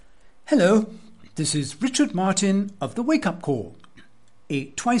Hello, this is Richard Martin of The Wake Up Call, a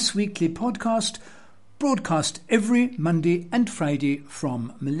twice-weekly podcast broadcast every Monday and Friday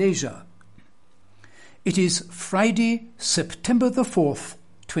from Malaysia. It is Friday, September the 4th,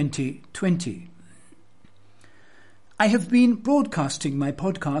 2020. I have been broadcasting my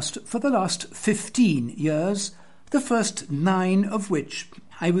podcast for the last 15 years, the first 9 of which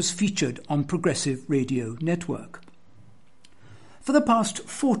I was featured on Progressive Radio Network. For the past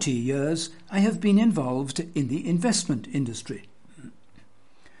 40 years, I have been involved in the investment industry.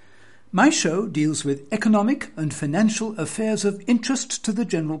 My show deals with economic and financial affairs of interest to the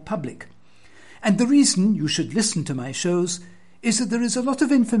general public. And the reason you should listen to my shows is that there is a lot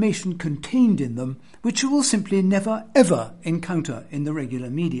of information contained in them which you will simply never ever encounter in the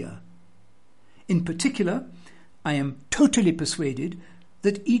regular media. In particular, I am totally persuaded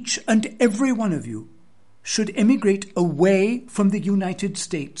that each and every one of you should emigrate away from the United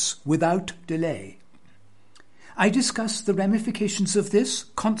States without delay. I discuss the ramifications of this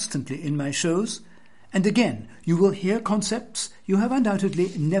constantly in my shows, and again, you will hear concepts you have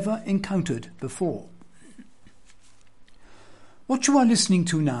undoubtedly never encountered before. What you are listening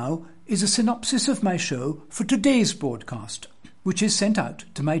to now is a synopsis of my show for today's broadcast, which is sent out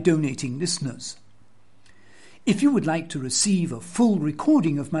to my donating listeners. If you would like to receive a full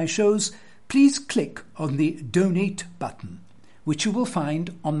recording of my shows, please click on the Donate button, which you will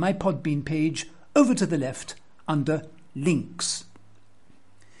find on my Podbean page over to the left under Links.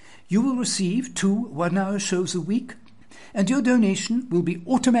 You will receive 2 one-hour shows a week, and your donation will be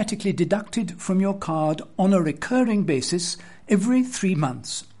automatically deducted from your card on a recurring basis every 3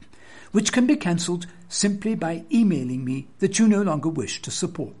 months, which can be cancelled simply by emailing me that you no longer wish to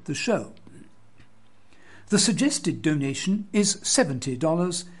support the show. The suggested donation is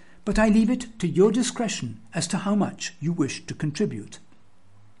 $70, but I leave it to your discretion as to how much you wish to contribute.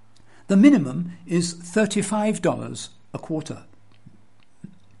 The minimum is $35 a quarter.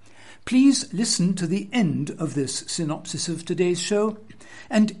 Please listen to the end of this synopsis of today's show,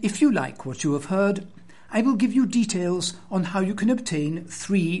 and if you like what you have heard, I will give you details on how you can obtain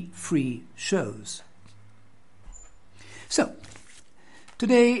 3 free shows. So,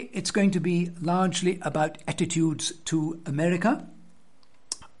 today it's going to be largely about attitudes to America,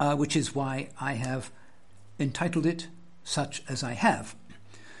 which is why I have entitled it such as I have.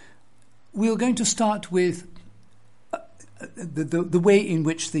 We're going to start with the way in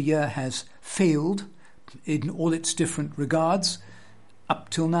which the year has failed in all its different regards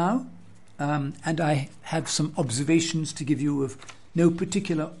up till now, and I have some observations to give you of no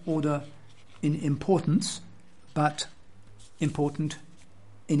particular order in importance, but important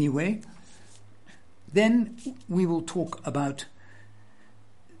anyway. Then we will talk about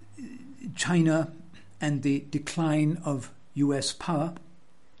China and the decline of US power,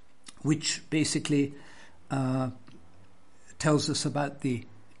 which basically tells us about the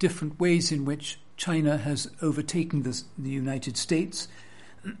different ways in which China has overtaken the United States.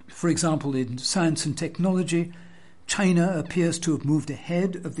 For example, in science and technology, China appears to have moved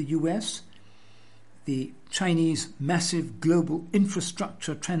ahead of the US. The Chinese massive global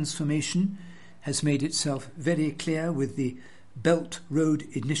infrastructure transformation has made itself very clear with the Belt Road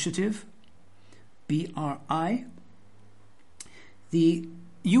Initiative, BRI. The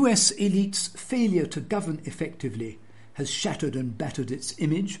US elite's failure to govern effectively has shattered and battered its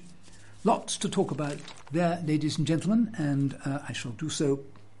image. Lots to talk about there, ladies and gentlemen, and I shall do so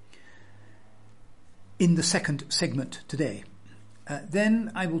in the second segment today. Then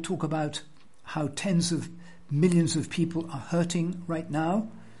I will talk about how tens of millions of people are hurting right now.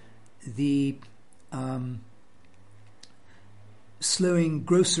 The slowing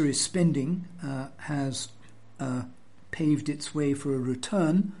grocery spending has paved its way for a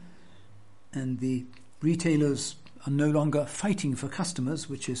return, and the retailers are no longer fighting for customers,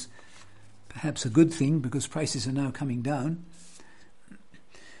 which is perhaps a good thing because prices are now coming down.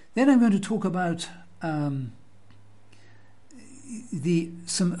 Then I'm going to talk about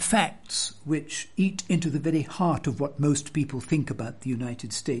some facts which eat into the very heart of what most people think about the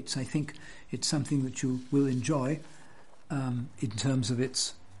United States. I think it's something that you will enjoy in terms of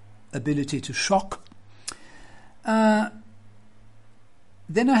its ability to shock. Then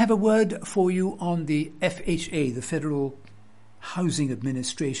I have a word for you on the FHA, the Federal Housing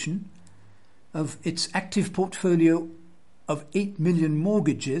Administration, of its active portfolio of 8 million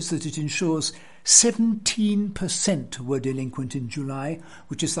mortgages that it insures. 17% were delinquent in July,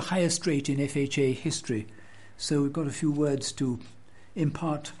 which is the highest rate in FHA history. So we've got a few words to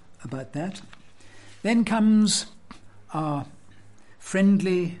impart about that. Then comes our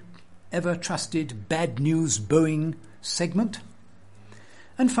friendly, ever-trusted Bad News Boeing segment.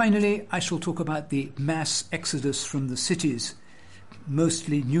 And finally, I shall talk about the mass exodus from the cities,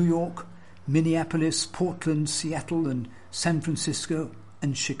 mostly New York, Minneapolis, Portland, Seattle, and San Francisco,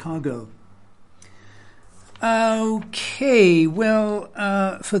 and Chicago. Okay, well,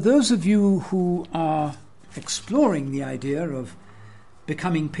 for those of you who are exploring the idea of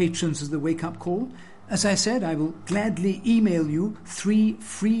becoming patrons of the Wake Up Call, as I said, I will gladly email you 3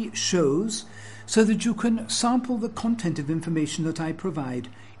 free shows so that you can sample the content of information that I provide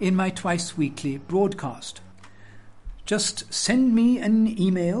in my twice-weekly broadcast. Just send me an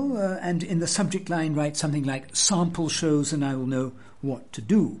email and in the subject line write something like sample shows and I will know what to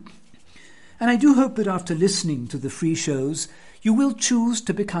do. And I do hope that after listening to the free shows, you will choose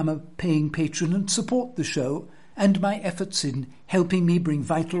to become a paying patron and support the show and my efforts in helping me bring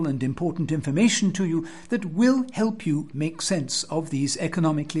vital and important information to you that will help you make sense of these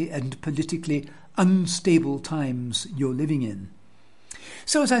economically and politically unstable times you're living in.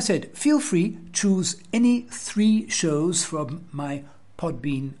 So as I said, feel free, choose any 3 shows from my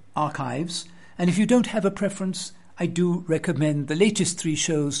Podbean archives. And if you don't have a preference, I do recommend the latest 3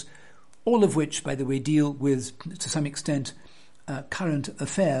 shows, all of which, by the way, deal with, to some extent, current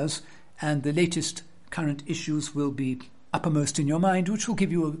affairs. And the latest current issues will be uppermost in your mind, which will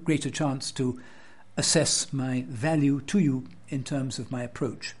give you a greater chance to assess my value to you in terms of my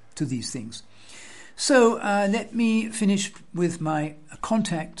approach to these things. So let me finish with my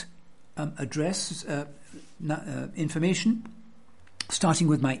contact address information, starting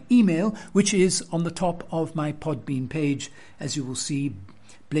with my email, which is on the top of my Podbean page, as you will see,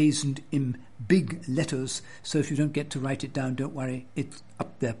 blazoned in big letters. So if you don't get to write it down, don't worry, it's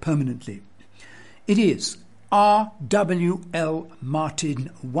up there permanently. It is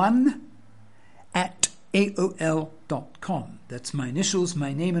rwlmartin1@aol.com. That's my initials,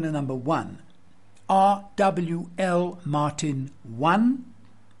 my name and a number 1.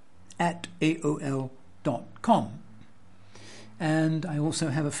 rwlmartin1@aol.com. And I also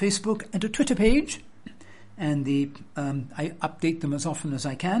have a Facebook and a Twitter page, and I update them as often as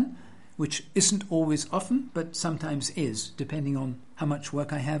I can, which isn't always often, but sometimes is, depending on how much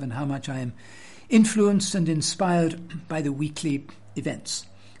work I have and how much I am influenced and inspired by the weekly events.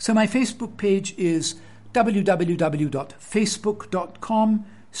 So my Facebook page is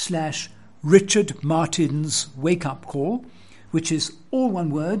www.facebook.com/Richard Martin's Wake Up Call, which is all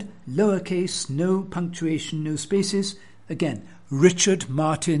one word, lowercase, no punctuation, no spaces. Again, Richard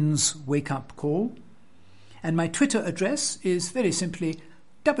Martin's Wake Up Call. And my Twitter address is very simply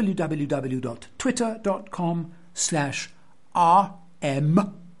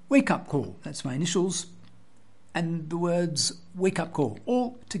www.twitter.com/RM Wake Up Call. That's my initials and the words Wake Up Call.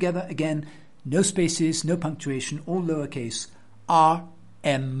 All together again, no spaces, no punctuation, all lowercase,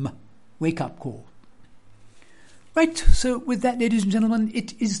 RM Wake Up Call. Right, so with that, ladies and gentlemen,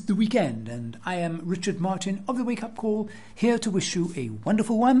 it is the weekend, and I am Richard Martin of the Wake Up Call, here to wish you a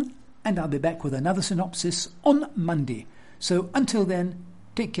wonderful one, and I'll be back with another synopsis on Monday. So until then,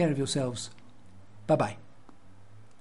 take care of yourselves. Bye-bye.